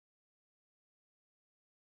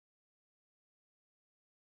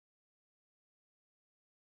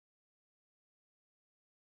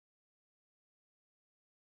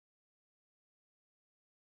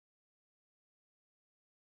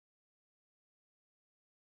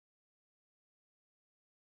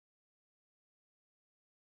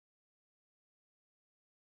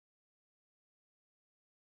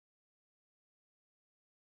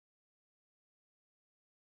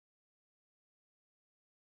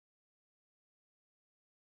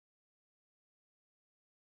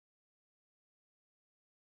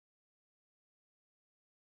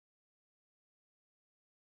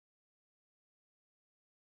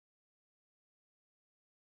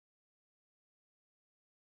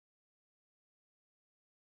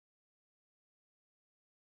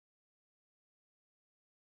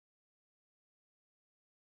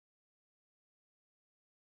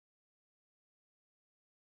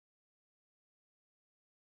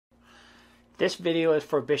This video is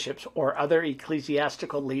for bishops or other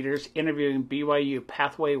ecclesiastical leaders interviewing BYU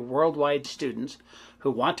Pathway Worldwide students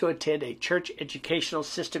who want to attend a church educational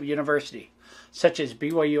system university, such as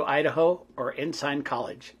BYU Idaho or Ensign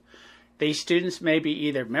College. These students may be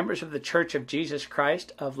either members of the Church of Jesus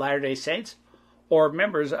Christ of Latter-day Saints or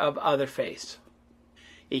members of other faiths.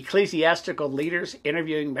 Ecclesiastical leaders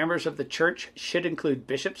interviewing members of the church should include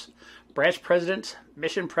bishops, branch presidents,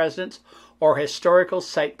 mission presidents, or historical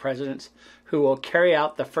site presidents who will carry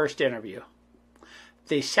out the first interview.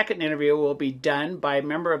 The second interview will be done by a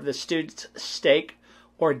member of the student's stake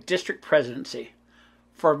or district presidency.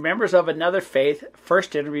 For members of another faith,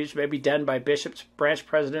 first interviews may be done by bishops, branch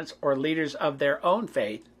presidents, or leaders of their own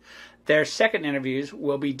faith. Their second interviews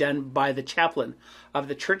will be done by the chaplain of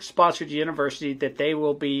the church-sponsored university that they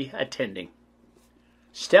will be attending.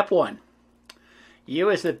 Step 1.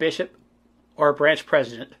 You as the bishop or branch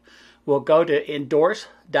president will go to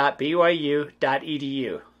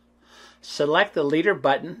endorse.byu.edu. Select the leader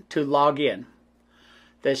button to log in.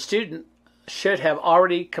 The student should have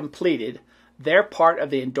already completed their part of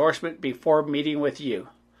the endorsement before meeting with you.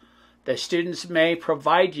 The students may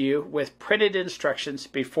provide you with printed instructions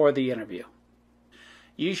before the interview.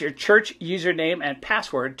 Use your church username and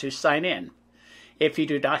password to sign in. If you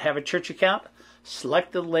do not have a church account,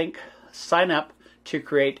 select the link Sign Up to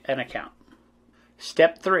create an account.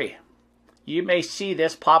 Step 3. You may see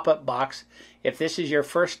this pop-up box if this is your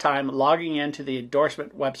first time logging into the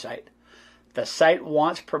endorsement website. The site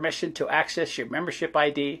wants permission to access your membership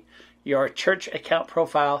ID, your church account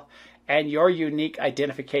profile, and your unique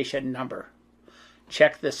identification number.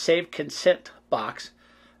 Check the Save Consent box,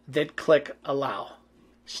 then click Allow.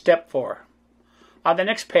 Step 4. On the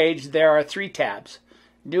next page, there are 3 tabs.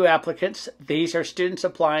 New applicants. These are students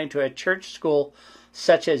applying to a church school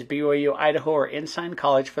such as BYU Idaho or Ensign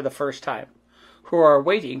College for the first time, who are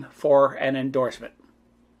waiting for an endorsement.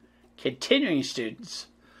 Continuing students.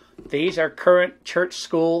 These are current church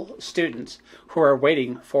school students who are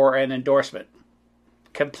waiting for an endorsement.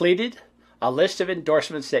 Completed. A list of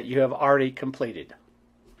endorsements that you have already completed.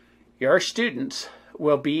 Your students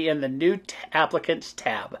will be in the New Applicants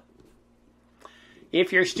tab.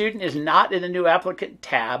 If your student is not in the New Applicant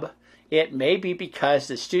tab, it may be because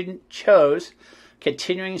the student chose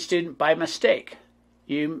Continuing Student by mistake.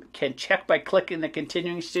 You can check by clicking the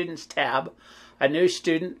Continuing Students tab. A new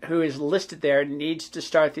student who is listed there needs to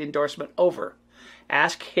start the endorsement over.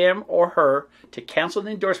 Ask him or her to cancel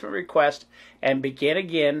the endorsement request and begin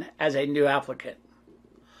again as a new applicant.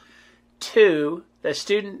 2. The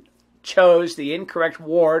student chose the incorrect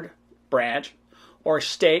ward, branch, or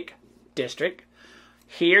stake, district.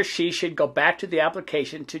 He or she should go back to the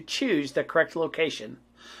application to choose the correct location.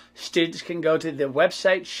 Students can go to the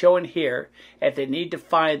website shown here if they need to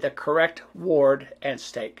find the correct ward and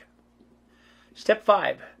stake. Step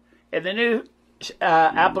 5. In the New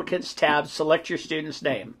Applicants tab, select your student's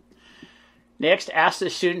name. Next, ask the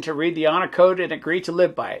student to read the honor code and agree to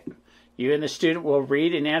live by it. You and the student will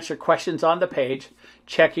read and answer questions on the page.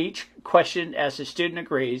 Check each question as the student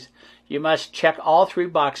agrees. You must check all 3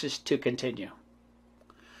 boxes to continue.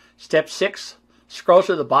 Step 6. Scroll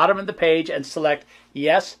to the bottom of the page and select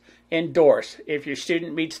Yes, Endorse if your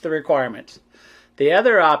student meets the requirements. The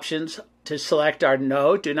other options to select are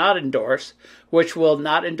No, Do Not Endorse, which will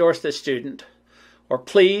not endorse the student, or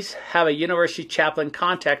Please have a university chaplain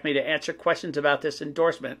contact me to answer questions about this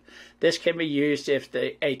endorsement. This can be used if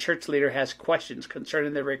a church leader has questions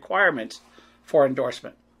concerning the requirements for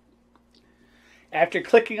endorsement. After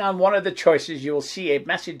clicking on one of the choices, you will see a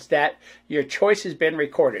message that your choice has been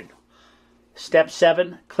recorded. Step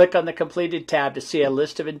 7. Click on the Completed tab to see a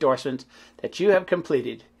list of endorsements that you have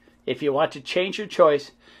completed. If you want to change your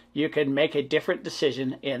choice, you can make a different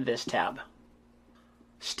decision in this tab.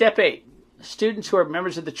 Step 8. Students who are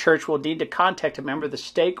members of the church will need to contact a member of the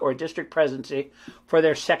stake or district presidency for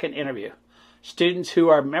their second interview. Students who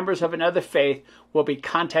are members of another faith will be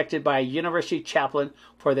contacted by a university chaplain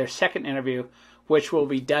for their second interview, which will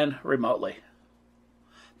be done remotely.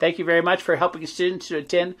 Thank you very much for helping students to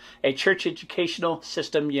attend a church educational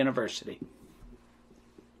system university.